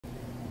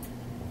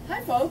Hi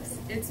folks,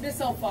 it's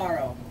Miss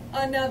Alfaro.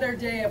 Another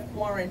day of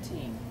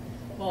quarantine.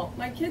 Well,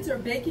 my kids are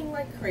baking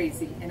like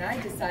crazy and I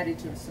decided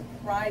to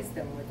surprise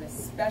them with a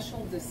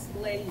special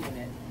display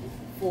unit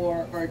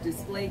or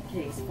display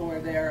case for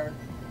their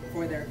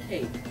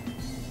cake.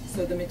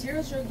 So the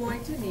materials you're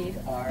going to need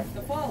are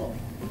the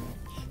following.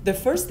 The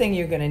first thing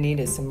you're going to need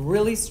is some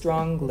really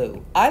strong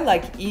glue. I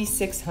like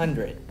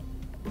E600.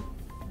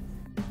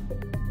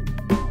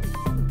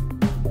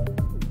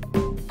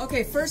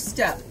 Okay, first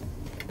step.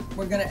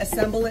 We're going to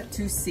assemble it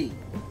to C.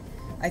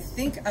 I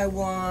think I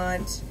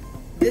want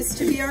this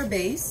to be our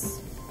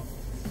base.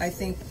 I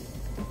think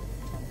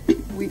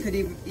we could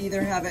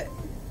either have it,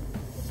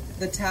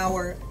 the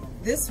tower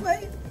this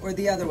way or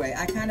the other way.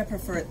 I kind of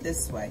prefer it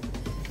this way.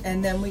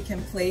 And then we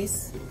can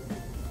place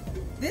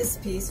this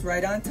piece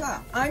right on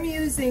top. I'm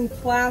using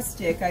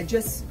plastic. I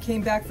just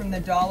came back from the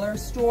dollar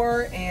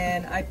store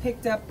and I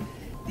picked up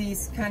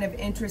these kind of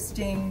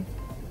interesting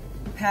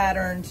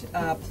patterned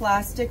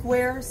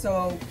plasticware.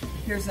 So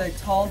here's a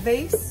tall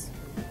vase.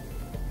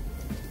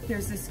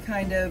 Here's this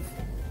kind of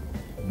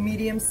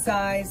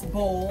medium-sized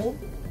bowl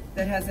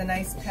that has a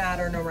nice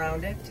pattern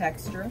around it,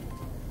 texture.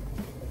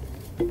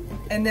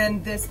 And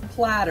then this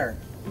platter.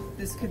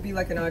 This could be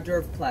like an hors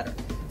d'oeuvre platter.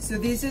 So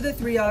these are the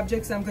three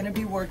objects I'm going to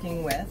be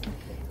working with.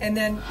 And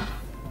then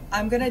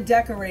I'm going to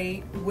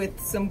decorate with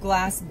some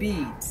glass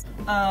beads.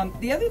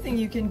 The other thing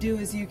you can do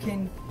is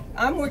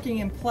I'm working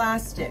in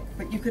plastic,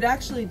 but you could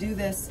actually do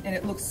this and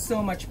it looks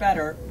so much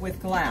better with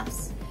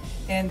glass.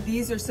 And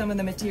these are some of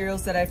the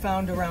materials that I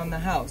found around the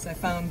house. I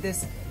found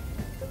this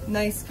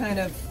nice kind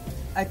of,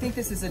 I think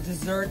this is a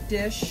dessert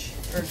dish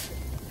or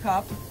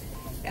cup.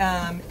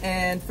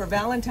 And for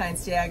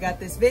Valentine's Day, I got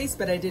this vase,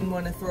 but I didn't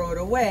want to throw it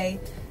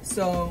away.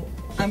 So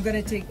I'm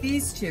going to take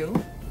these two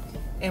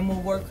and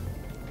we'll work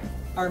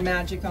our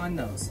magic on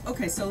those.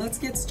 Okay, so let's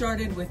get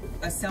started with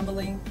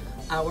assembling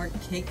our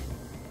cake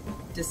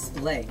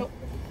display.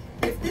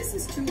 If this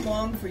is too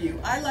long for you,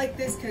 I like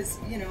this because,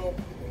 you know,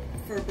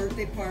 for a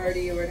birthday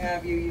party or what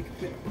have you, you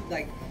could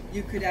put,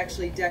 you could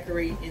actually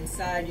decorate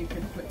inside. You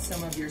could put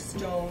some of your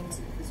stones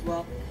as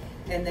well,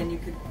 and then you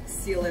could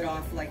seal it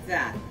off like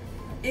that.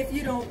 If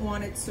you don't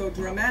want it so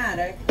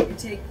dramatic, you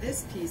take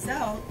this piece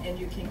out and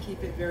you can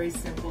keep it very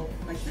simple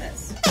like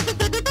this.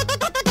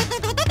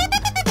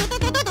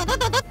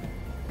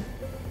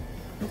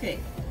 Okay,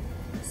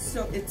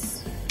 so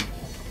it's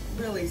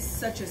really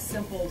such a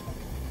simple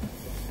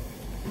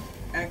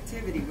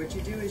activity. What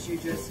you do is you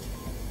just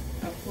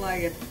apply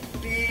a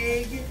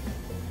big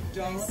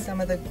dollop, some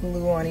of the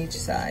glue on each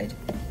side.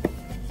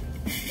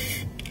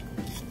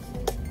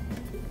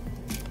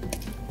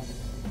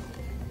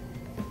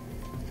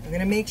 I'm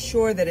going to make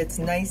sure that it's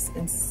nice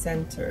and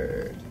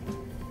centered.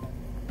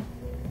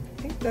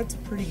 I think that's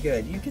pretty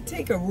good. You could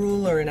take a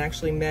ruler and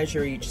actually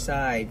measure each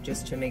side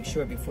just to make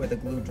sure before the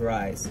glue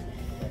dries.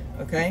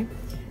 Okay?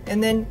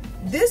 And then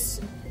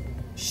this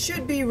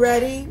should be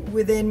ready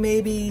within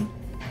maybe,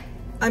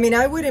 I mean,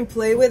 I wouldn't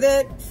play with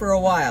it for a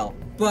while,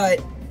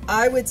 but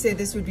I would say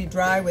this would be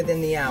dry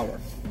within the hour.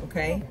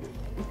 Okay?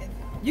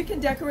 You can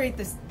decorate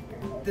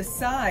the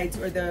sides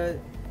or the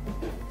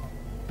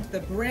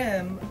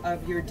brim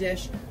of your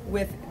dish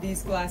with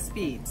these glass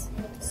beads.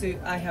 So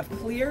I have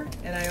clear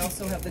and I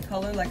also have the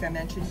color like I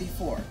mentioned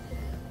before.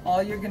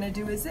 All you're going to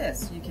do is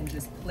this. You can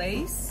just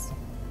place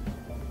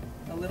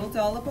a little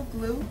dollop of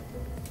glue.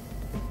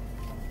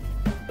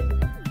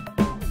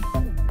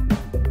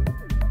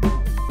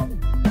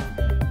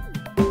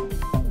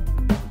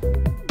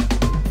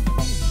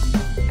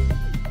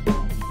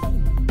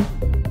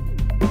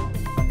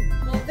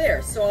 Well,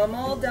 there. So I'm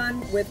all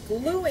done with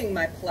gluing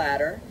my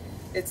platter.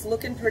 It's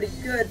looking pretty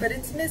good, but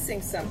it's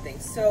missing something.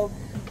 So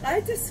I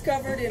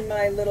discovered in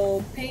my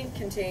little paint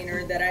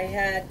container that I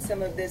had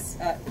some of this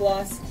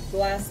glass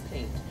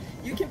paint.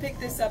 You can pick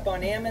this up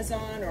on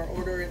Amazon or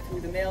order it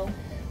through the mail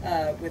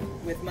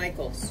with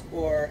Michael's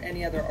or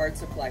any other art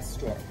supply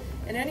store.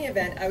 In any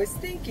event, I was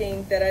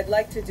thinking that I'd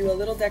like to do a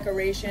little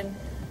decoration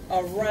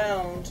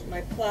around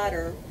my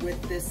platter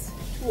with this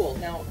tool.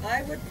 Now,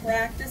 I would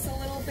practice a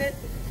little bit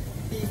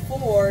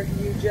before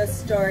you just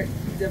start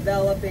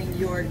developing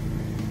your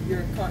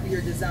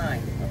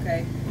design,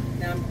 okay?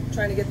 Now I'm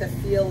trying to get the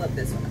feel of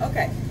this one.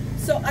 Okay,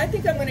 so I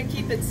think I'm going to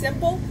keep it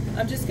simple.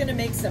 I'm just going to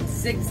make some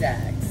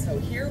zigzags. So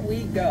here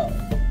we go.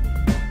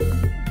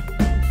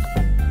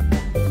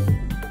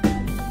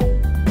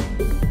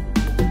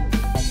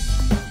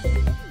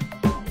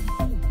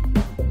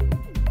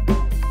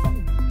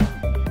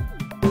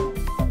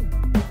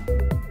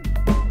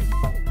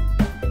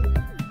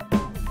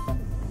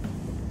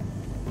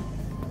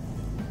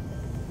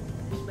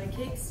 My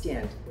cake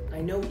stand.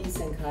 I know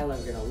Isa and Kyla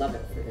are going to love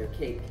it for their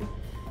cake.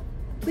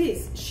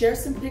 Please share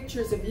some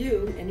pictures of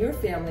you and your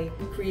family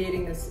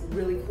creating this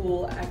really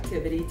cool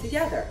activity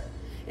together.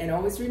 And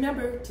always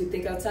remember to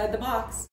think outside the box.